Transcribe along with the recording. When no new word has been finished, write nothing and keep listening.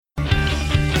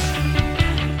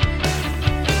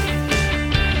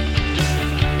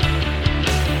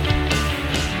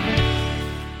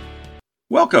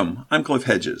Welcome, I'm Cliff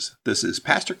Hedges. This is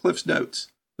Pastor Cliff's Notes.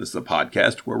 This is a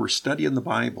podcast where we're studying the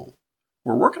Bible.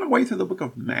 We're working our way through the book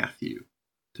of Matthew.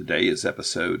 Today is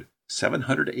episode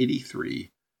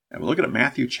 783, and we're looking at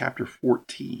Matthew chapter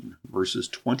 14, verses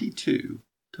 22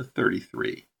 to 33.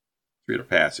 Let's read our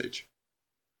passage.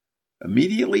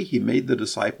 Immediately he made the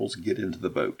disciples get into the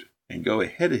boat and go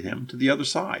ahead of him to the other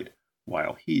side,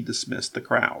 while he dismissed the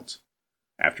crowds.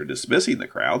 After dismissing the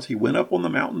crowds, he went up on the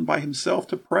mountain by himself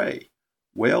to pray.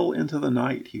 Well into the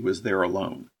night he was there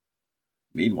alone.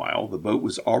 Meanwhile, the boat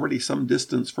was already some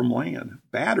distance from land,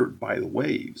 battered by the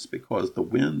waves because the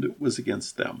wind was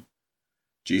against them.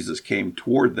 Jesus came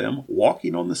toward them,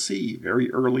 walking on the sea very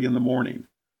early in the morning.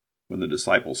 When the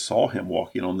disciples saw him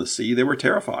walking on the sea, they were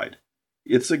terrified.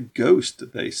 "It's a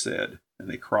ghost," they said, and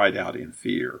they cried out in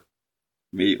fear.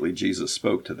 Immediately Jesus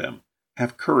spoke to them.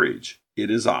 "Have courage, it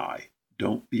is I.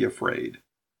 Don't be afraid."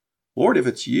 "Lord, if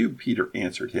it's you," Peter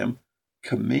answered him,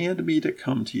 "command me to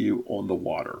come to you on the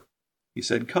water." He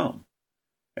said, "Come."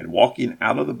 And walking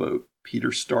out of the boat,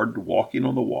 Peter started walking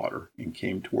on the water and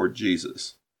came toward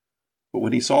Jesus. But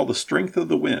when he saw the strength of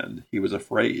the wind, he was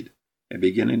afraid, and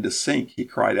beginning to sink, he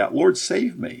cried out, "Lord,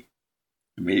 save me."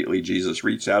 Immediately Jesus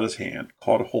reached out his hand,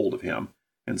 caught hold of him,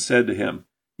 and said to him,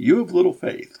 "You have little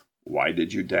faith. Why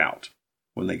did you doubt?"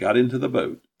 When they got into the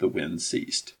boat, the wind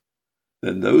ceased.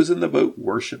 Then those in the boat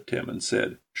worshipped him and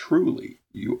said, "Truly,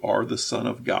 you are the Son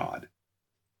of God."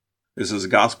 This is the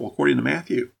gospel according to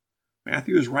Matthew.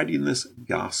 Matthew is writing this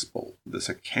gospel, this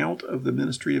account of the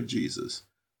ministry of Jesus,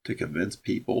 to convince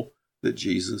people that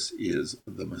Jesus is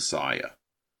the Messiah.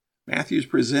 Matthew is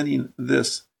presenting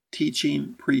this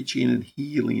teaching, preaching, and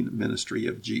healing ministry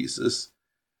of Jesus.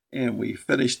 And we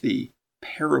finished the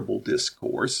parable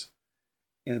discourse.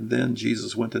 And then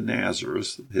Jesus went to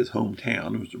Nazareth, his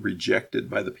hometown, was rejected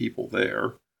by the people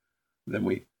there. Then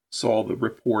we saw the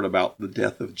report about the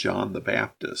death of John the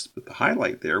Baptist. But the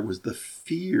highlight there was the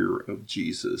fear of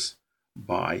Jesus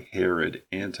by Herod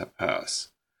Antipas.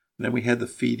 And then we had the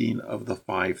feeding of the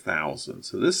 5,000.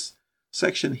 So this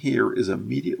section here is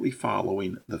immediately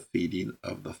following the feeding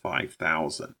of the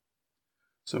 5,000.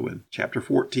 So in chapter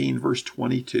 14, verse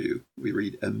 22, we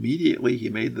read, "Immediately he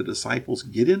made the disciples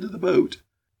get into the boat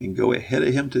and go ahead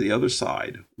of him to the other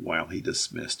side while he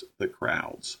dismissed the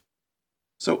crowds."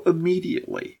 So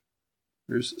immediately,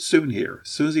 there's soon here. As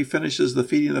soon as he finishes the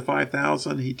feeding of the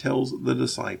 5,000, he tells the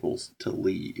disciples to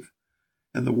leave.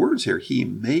 And the words here, he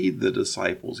made the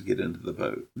disciples get into the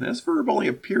boat. And this verb only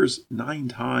appears 9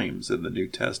 times in the New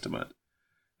Testament.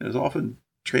 And is often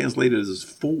translated as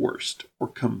forced or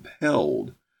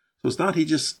compelled. So it's not he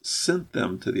just sent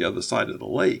them to the other side of the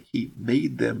lake. He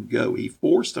made them go. He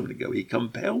forced them to go. He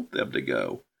compelled them to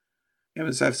go. And I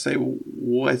have to say, well,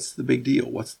 what's the big deal?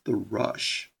 What's the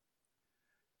rush?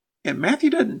 And Matthew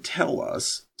doesn't tell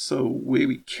us, so we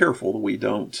be careful that we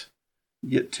don't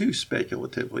get too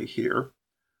speculatively here.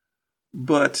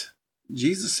 But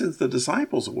Jesus sends the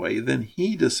disciples away, then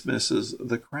he dismisses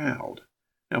the crowd.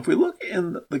 Now, if we look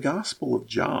in the Gospel of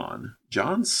John,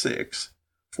 John 6,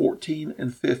 14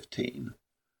 and 15,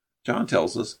 John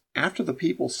tells us, after the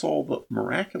people saw the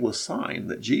miraculous sign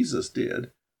that Jesus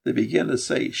did, they began to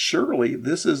say, "Surely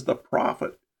this is the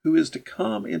prophet who is to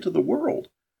come into the world."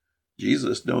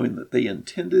 Jesus, knowing that they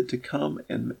intended to come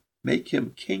and make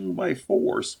him king by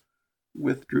force,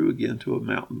 withdrew again to a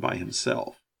mountain by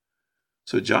himself.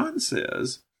 So John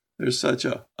says there's such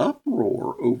an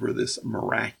uproar over this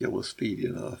miraculous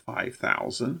feeding of the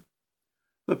 5,000.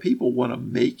 The people want to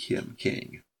make him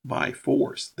king by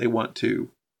force. They want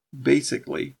to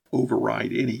basically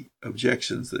override any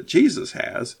objections that Jesus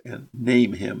has and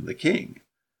name him the king.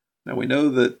 Now we know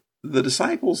that the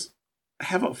disciples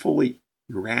haven't fully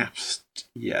grasped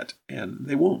yet, and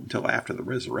they won't until after the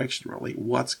resurrection, really,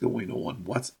 what's going on,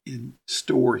 what's in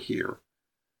store here.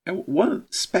 And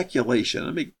one speculation,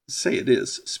 let me say it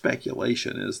is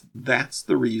speculation, is that's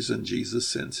the reason Jesus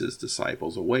sends his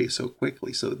disciples away so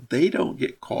quickly, so they don't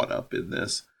get caught up in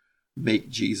this make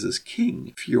Jesus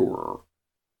king furor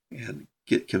and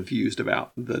get confused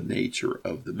about the nature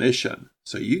of the mission.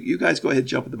 So you guys go ahead,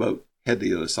 jump in the boat, head to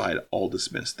the other side, I'll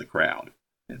dismiss the crowd.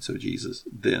 And so Jesus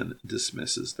then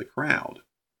dismisses the crowd.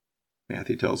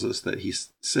 Matthew tells us that he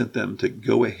sent them to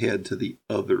go ahead to the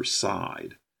other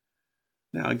side.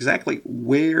 Now, exactly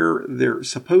where they're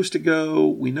supposed to go,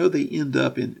 we know they end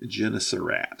up in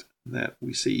Gennesaret, that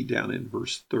we see down in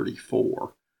verse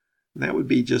 34. And that would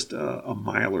be just a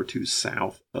mile or two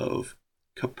south of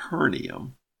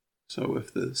Capernaum. So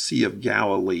if the Sea of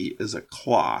Galilee is a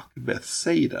clock,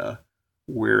 Bethsaida,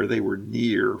 where they were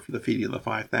near for the feeding of the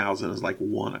 5,000, is like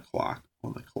 1 o'clock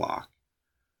on the clock.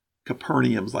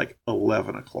 Capernaum's like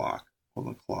 11 o'clock on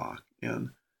the clock, and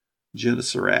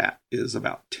Gennesaret is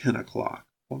about 10 o'clock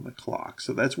on the clock.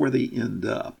 So that's where they end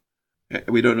up.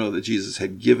 We don't know that Jesus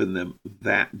had given them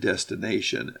that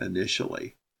destination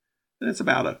initially. And it's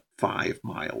about a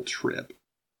 5-mile trip.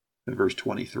 In verse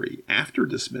 23, after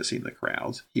dismissing the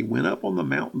crowds, he went up on the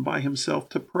mountain by himself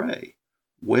to pray.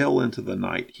 Well into the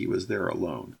night he was there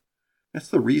alone. That's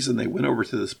the reason they went over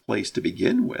to this place to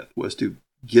begin with, was to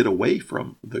get away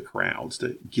from the crowds,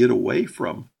 to get away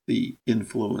from the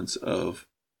influence of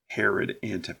Herod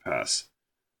Antipas,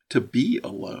 to be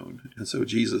alone. And so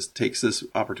Jesus takes this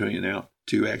opportunity now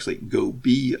to actually go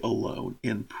be alone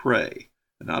and pray.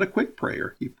 And not a quick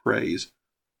prayer, he prays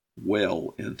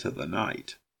well into the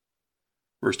night.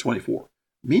 Verse 24,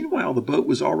 meanwhile the boat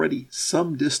was already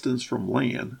some distance from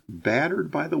land, battered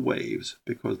by the waves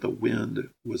because the wind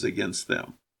was against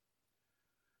them.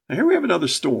 Now here we have another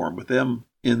storm with them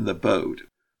in the boat.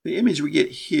 The image we get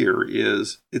here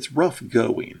is it's rough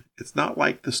going. It's not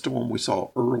like the storm we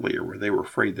saw earlier where they were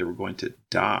afraid they were going to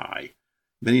die.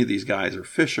 Many of these guys are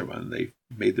fishermen. They've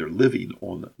made their living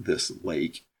on this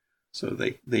lake. So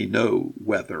they know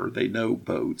weather, they know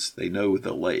boats, they know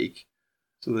the lake.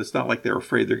 So it's not like they're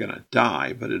afraid they're going to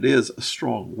die, but it is a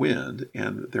strong wind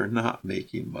and they're not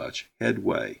making much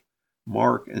headway.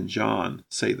 Mark and John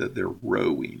say that they're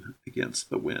rowing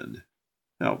against the wind.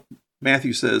 Now,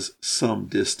 Matthew says some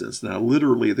distance. Now,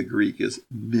 literally the Greek is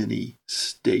many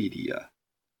stadia.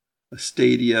 A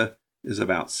stadia is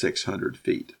about 600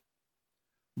 feet.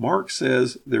 Mark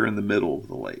says they're in the middle of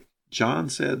the lake. John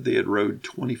said they had rowed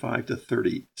 25 to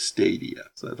 30 stadia,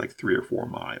 so that's like 3 or 4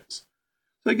 miles.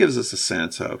 So that gives us a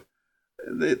sense of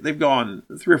they've gone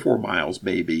 3 or 4 miles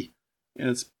maybe, and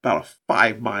it's about a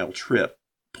 5-mile trip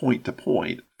point to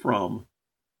point from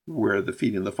where the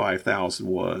feeding of the 5,000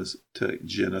 was to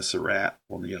Gennesaret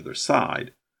on the other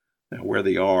side. Now where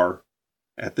they are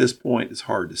at this point is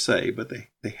hard to say, but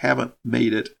they haven't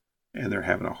made it and they're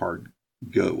having a hard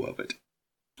go of it.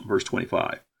 Verse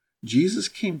 25, Jesus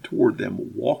came toward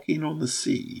them walking on the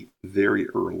sea very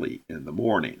early in the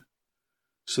morning.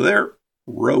 So they're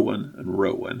rowing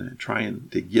and trying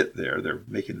to get there. They're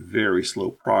making very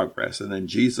slow progress. And then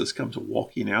Jesus comes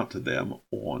walking out to them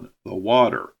on the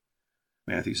water.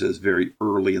 Matthew says very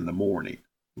early in the morning.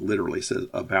 Literally says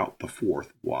about the 4th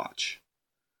watch.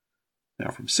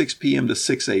 Now from 6 p.m. to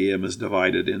 6 a.m. is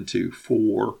divided into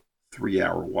 4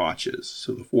 3-hour watches.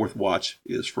 So the 4th watch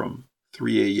is from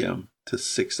 3 a.m. to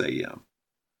 6 a.m.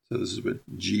 So this is when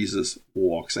Jesus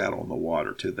walks out on the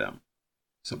water to them.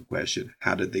 Some question,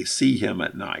 how did they see him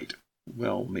at night?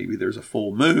 Well, maybe there's a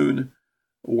full moon,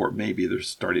 or maybe they're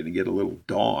starting to get a little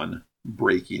dawn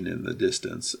breaking in the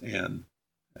distance and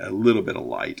a little bit of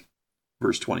light.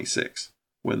 Verse 26,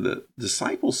 when the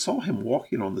disciples saw him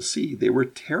walking on the sea, they were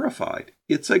terrified.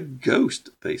 It's a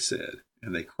ghost, they said,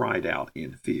 and they cried out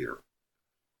in fear.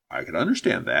 I can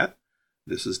understand that.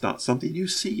 This is not something you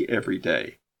see every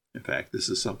day. In fact, this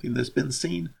is something that's been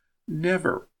seen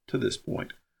never to this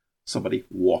point. Somebody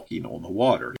walking on the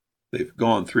water. They've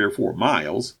gone 3 or 4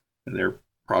 miles, and they're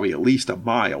probably at least a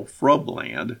mile from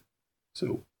land.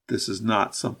 So this is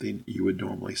not something you would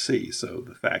normally see. So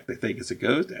the fact they think it's a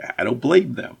ghost, I don't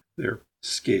blame them. They're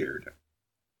scared.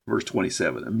 Verse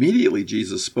 27, immediately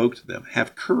Jesus spoke to them,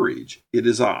 have courage, it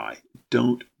is I,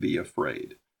 don't be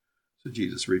afraid. So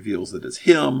Jesus reveals that it's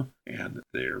him, and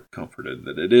they're comforted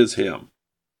that it is him.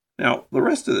 Now, the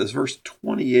rest of this, verse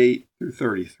 28 through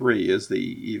 33, is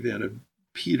the event of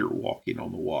Peter walking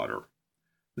on the water.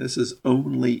 This is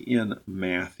only in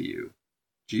Matthew.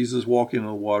 Jesus walking on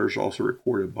the water is also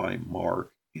recorded by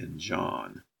Mark and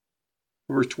John.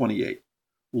 Verse 28,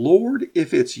 Lord,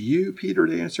 if it's you, Peter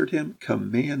answered him,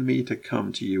 command me to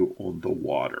come to you on the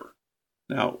water.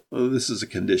 Now, this is a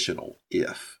conditional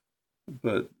if.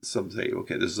 But some say,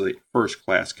 okay, this is a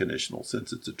first-class conditional.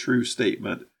 Since it's a true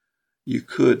statement, you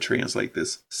could translate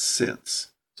this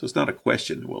since. So it's not a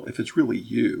question, well, if it's really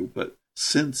you, but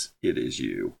since it is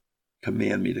you,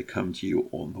 command me to come to you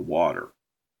on the water.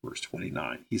 Verse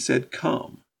 29, he said,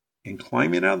 come. And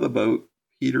climbing out of the boat,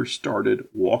 Peter started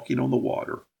walking on the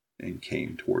water and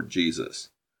came toward Jesus.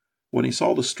 When he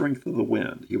saw the strength of the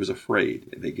wind, he was afraid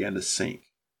and began to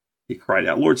sink. He cried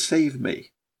out, Lord, save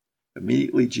me.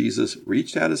 Immediately Jesus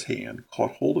reached out his hand,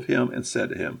 caught hold of him, and said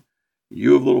to him,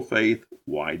 you of little faith,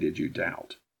 why did you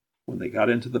doubt? When they got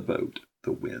into the boat,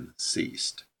 the wind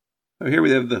ceased. Now here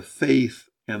we have the faith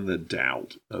and the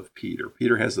doubt of Peter.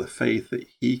 Peter has the faith that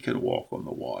he can walk on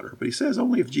the water, but he says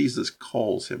only if Jesus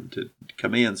commands him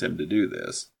to do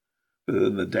this. But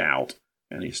then the doubt,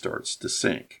 and he starts to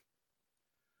sink.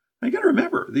 Now you got to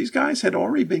remember, these guys had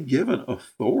already been given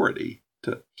authority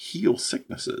to heal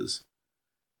sicknesses.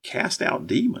 cast out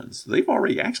demons. They've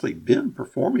already actually been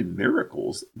performing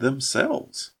miracles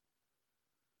themselves.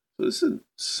 So this isn't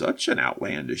such an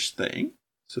outlandish thing.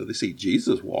 So they see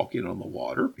Jesus walking on the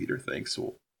water. Peter thinks,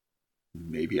 well,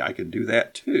 maybe I can do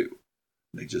that too.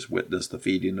 They just witnessed the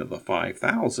feeding of the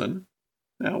 5,000.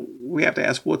 Now, we have to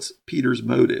ask, what's Peter's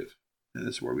motive? And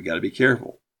this is where we got to be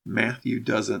careful. Matthew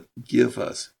doesn't give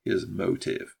us his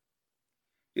motive.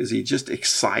 Is he just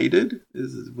excited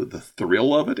with the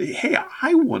thrill of it? Hey,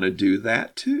 I want to do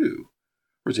that too.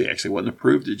 Or is he actually wanting to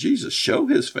prove to Jesus, show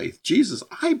his faith? Jesus,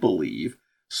 I believe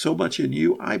so much in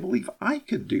you, I believe I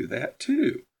could do that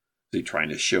too. Is he trying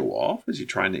to show off? Is he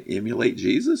trying to emulate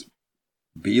Jesus?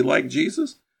 Be like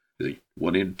Jesus? Is he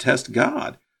wanting to test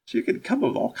God? So you can come up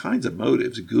with all kinds of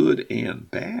motives, good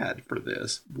and bad, for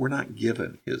this. We're not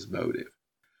given his motive.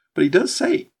 But he does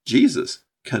say, Jesus,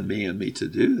 command me to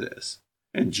do this.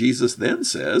 And Jesus then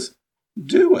says,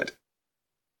 do it.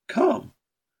 Come.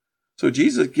 So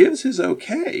Jesus gives his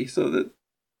okay, so that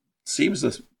seems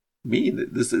to mean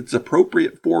that it's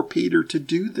appropriate for Peter to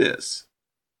do this.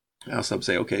 Now some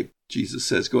say, okay, Jesus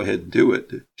says go ahead and do it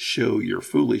to show your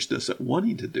foolishness at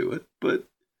wanting to do it, but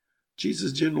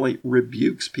Jesus generally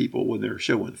rebukes people when they're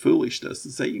showing foolishness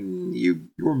and saying,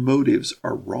 your motives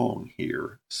are wrong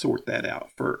here. Sort that out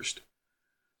first.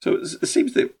 So it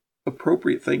seems the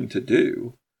appropriate thing to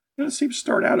do. And it seems to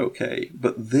start out okay,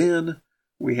 but then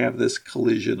we have this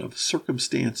collision of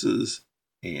circumstances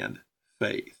and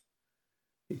faith.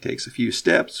 He takes a few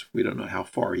steps. We don't know how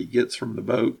far he gets from the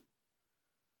boat.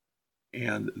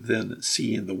 And then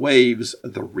seeing the waves,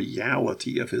 the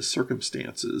reality of his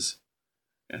circumstances,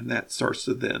 and that starts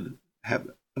to then have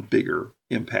a bigger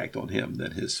impact on him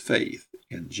than his faith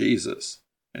in Jesus.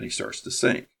 And he starts to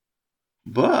sink.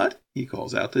 But he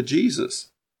calls out to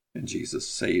Jesus, and Jesus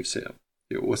saves him.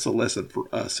 What's the lesson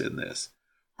for us in this?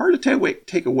 Hard to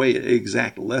take away an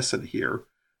exact lesson here.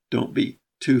 Don't be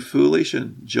too foolish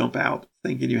and jump out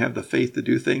thinking you have the faith to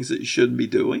do things that you shouldn't be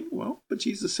doing. Well, but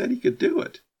Jesus said he could do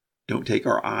it. Don't take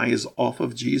our eyes off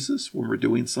of Jesus when we're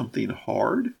doing something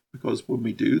hard, because when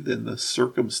we do, then the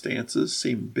circumstances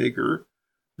seem bigger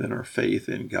than our faith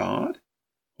in God.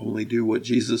 Only do what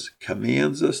Jesus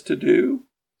commands us to do.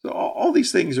 So all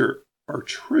these things are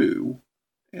true,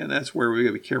 and that's where we got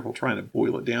to be careful trying to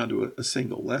boil it down to a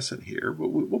single lesson here. But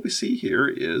what we see here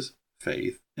is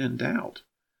faith and doubt.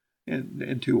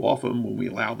 And too often when we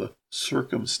allow the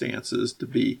circumstances to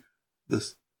be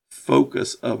the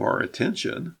focus of our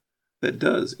attention, that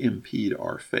does impede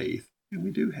our faith, and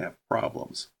we do have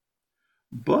problems.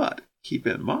 But keep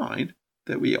in mind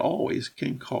that we always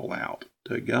can call out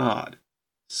to God.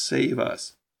 Save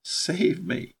us. Save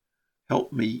me.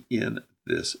 Help me in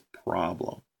this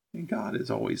problem. And God is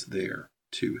always there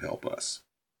to help us.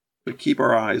 But keep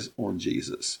our eyes on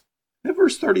Jesus. In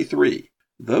verse 33,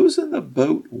 those in the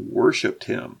boat worshipped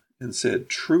him and said,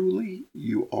 truly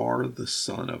you are the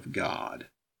Son of God.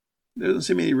 There doesn't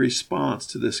seem any response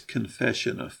to this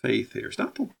confession of faith here. It's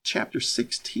not until chapter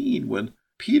 16 when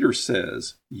Peter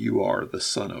says, you are the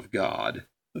Son of God,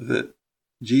 that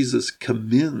Jesus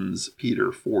commends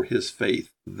Peter for his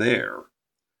faith there.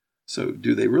 So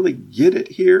do they really get it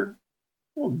here?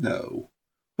 Well, no,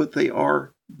 but they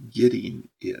are getting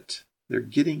it. They're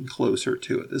getting closer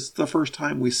to it. This is the first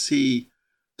time we see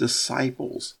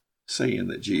disciples saying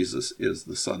that Jesus is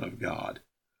the Son of God.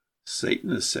 Satan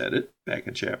has said it back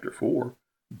in chapter 4.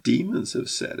 Demons have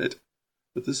said it.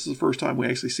 But this is the first time we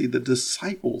actually see the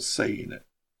disciples saying it.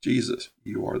 Jesus,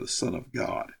 you are the Son of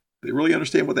God. They really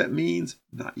understand what that means?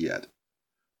 Not yet.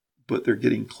 But they're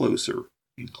getting closer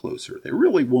and closer. They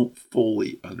really won't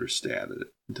fully understand it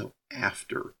until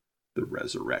after the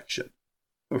resurrection.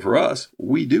 But for us,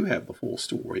 we do have the full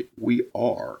story. We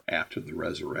are after the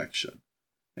resurrection.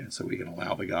 And so we can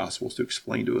allow the Gospels to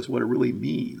explain to us what it really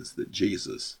means that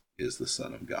Jesus is the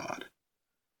Son of God.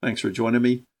 Thanks for joining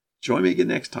me. Join me again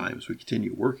next time as we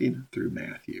continue working through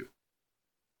Matthew.